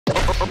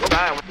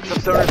Alright, what's up,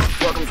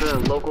 stoners? Welcome to the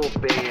local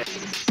band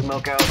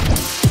Smokeout.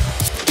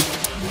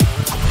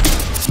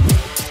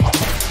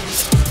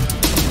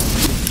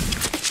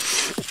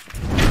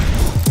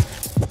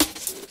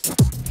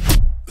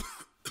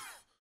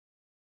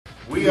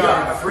 We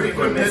are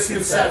Frequent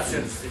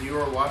Misconceptions, and you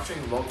are watching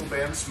local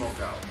band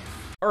Smokeout.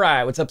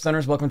 Alright, what's up,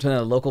 stoners? Welcome to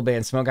another local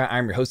band Smokeout.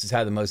 I'm your host who's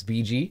had the most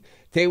BG.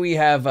 Today we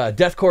have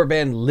deathcore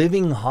band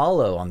Living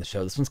Hollow on the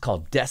show. This one's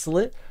called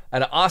Desolate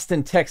out of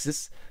Austin,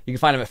 Texas. You can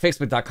find them at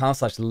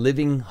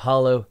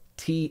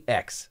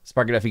facebook.com/livinghollowtx.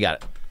 Spark it up if you got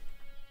it.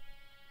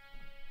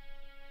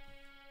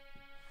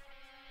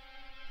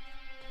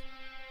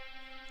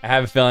 I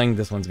have a feeling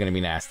this one's going to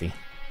be nasty.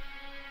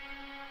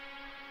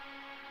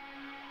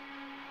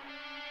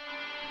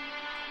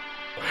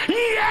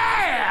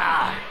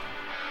 Yeah!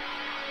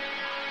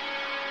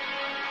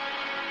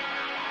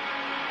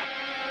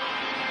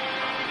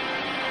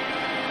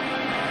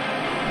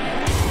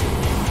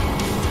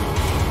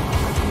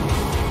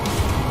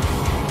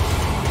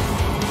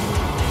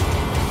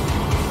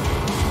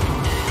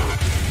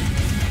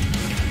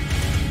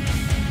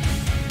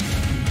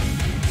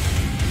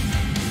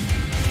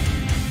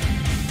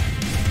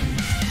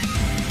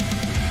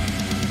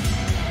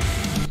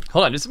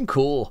 Hold on, there's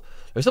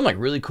some like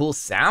really cool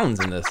sounds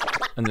in this,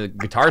 and the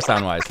guitar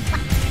sound wise.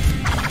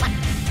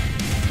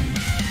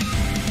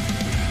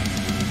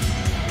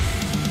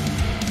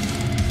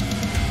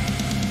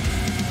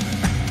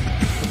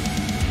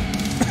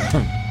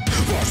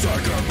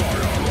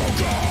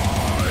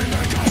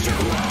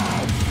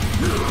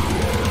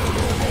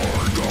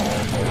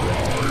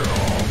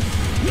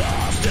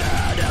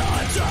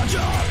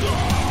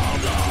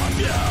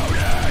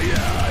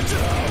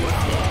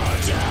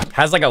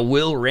 Has like a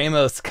Will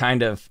Ramos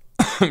kind of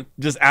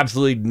just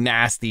absolutely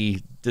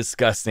nasty,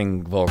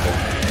 disgusting vocal.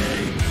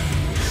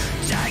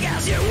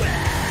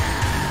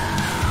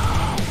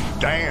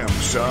 Damn,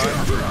 son.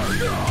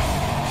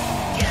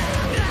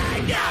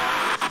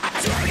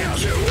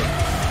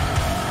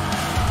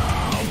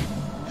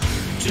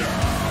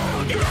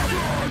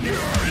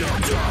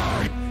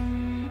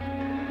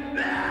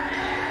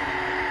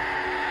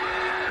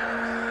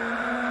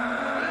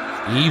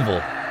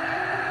 Evil.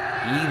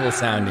 Evil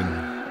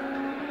sounding.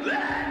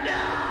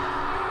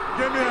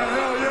 Give me a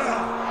hell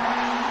yeah!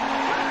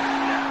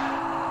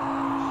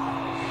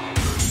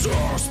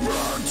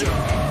 Suspended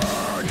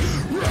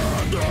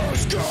in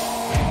this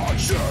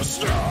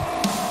consciousness.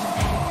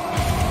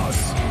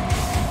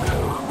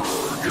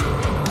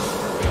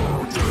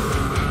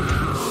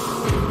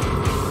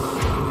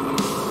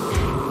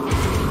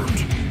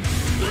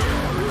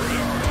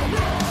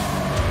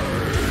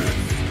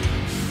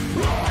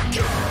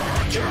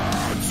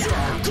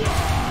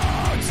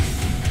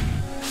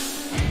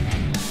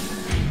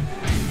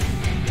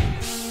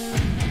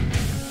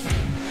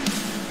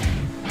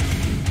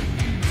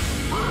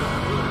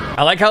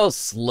 I like how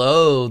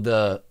slow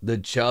the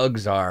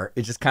chugs are.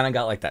 It just kind of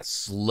got like that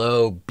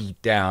slow beat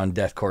down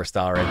deathcore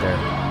style right there.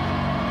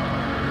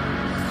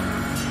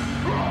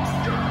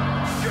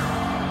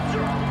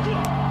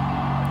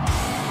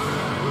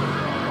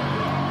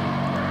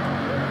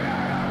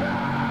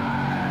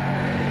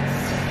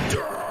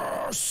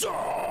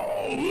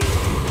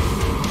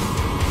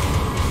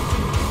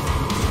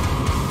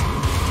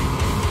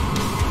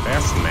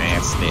 That's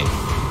nasty.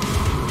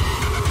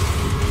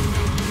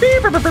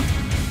 Beep, beep, beep, beep.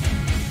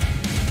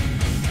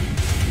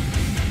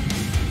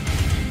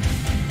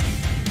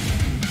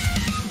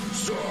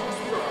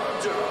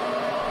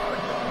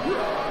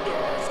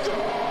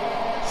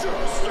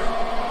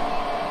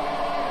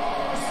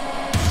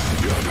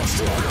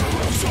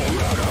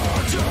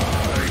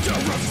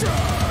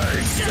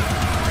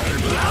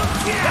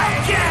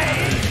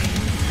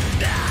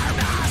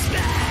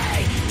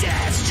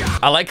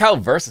 I like how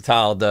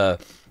versatile the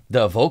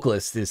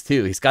vocalist is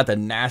too. He's got the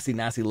nasty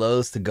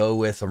lows to go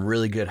with some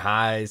really good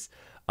highs.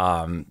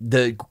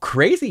 The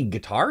crazy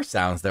guitar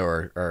sounds that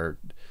are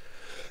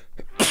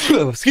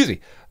excuse me.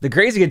 The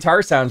crazy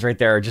guitar sounds right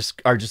there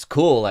are just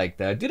cool. Like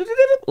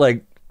the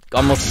like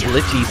almost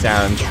glitchy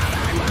sounds.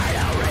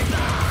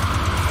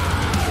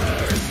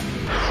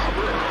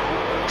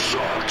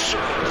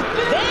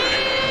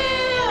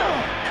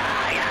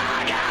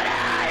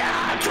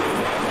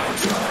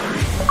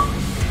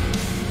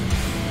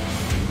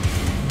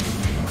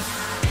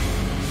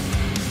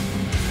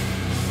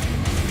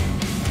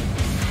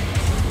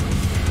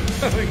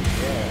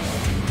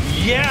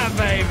 Yeah,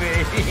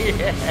 baby.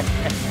 Yeah.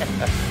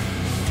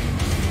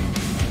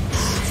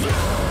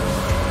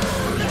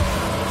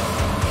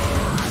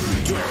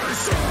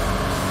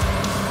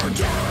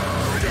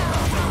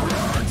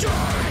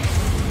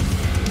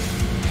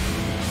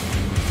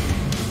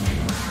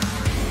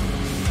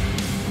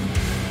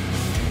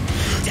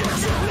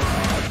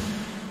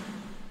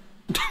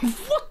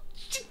 What?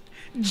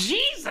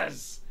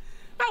 Jesus!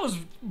 That was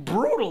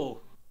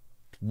brutal.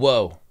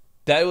 Whoa.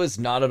 That was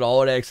not at all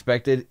what I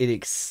expected. It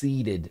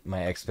exceeded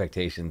my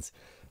expectations.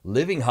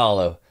 Living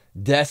Hollow,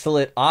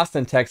 Desolate,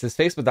 Austin, Texas,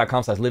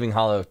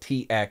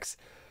 facebook.com/livinghollowtx.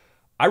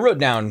 I wrote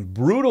down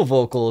brutal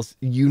vocals,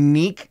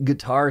 unique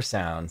guitar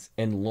sounds,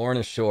 and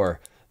Lorna Shore.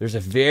 There's a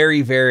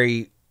very,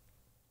 very,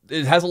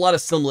 it has a lot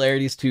of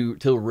similarities to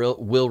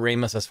Will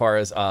Ramos as far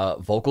as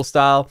vocal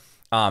style.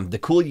 The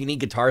cool, unique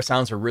guitar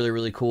sounds are really,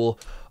 really cool.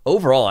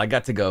 Overall, I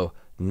got to go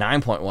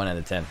 9.1 out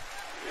of 10.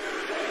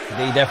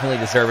 They definitely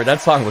deserve it. That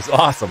song was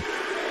awesome.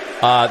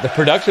 The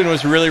production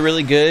was really,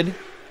 really good.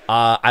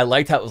 I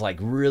liked how it was like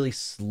really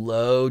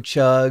slow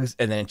chugs,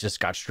 and then it just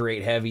got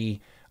straight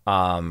heavy.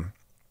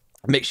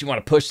 Makes you want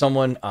to push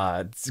someone.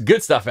 It's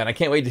good stuff, man. I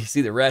can't wait to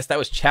see the rest. That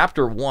was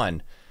chapter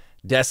 1,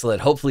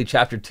 Desolate. Hopefully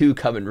chapter 2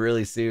 coming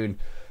really soon.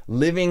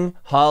 Living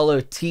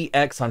Hollow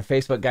TX on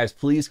Facebook. Guys,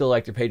 please go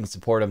like their page and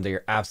support them. They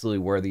are absolutely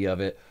worthy of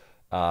it.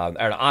 Out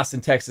of Austin,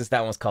 Texas,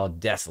 that one's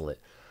called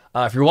Desolate.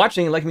 If you're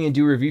watching and like me and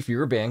do a review for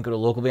your band, go to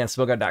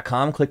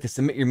localbandsmokeout.com. Click the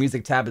Submit Your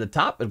Music tab at the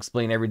top. It'll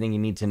explain everything you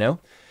need to know.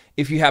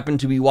 If you happen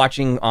to be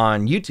watching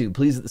on YouTube,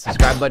 please hit the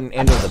subscribe button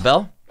and the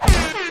bell,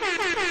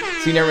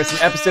 so you never miss an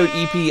episode,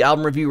 EP,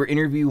 album review, or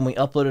interview when we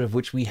upload it, of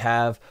which we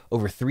have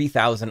over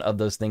 3,000 of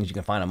those things. You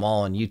can find them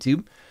all on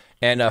YouTube.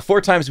 And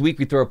 4 times a week,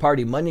 we throw a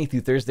party Monday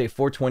through Thursday,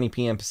 4:20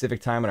 p.m. Pacific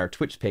time on our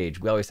Twitch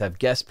page. We always have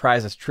guest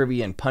prizes,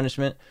 trivia, and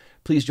punishment.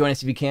 Please join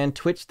us if you can.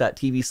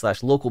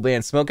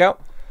 Twitch.tv/localbandsmokeout.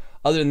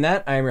 Other than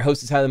that, I am your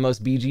host, Tyler the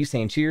Most BG,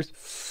 saying cheers.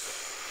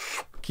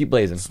 Keep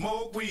blazing.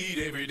 Smoke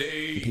weed every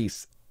day.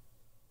 Peace.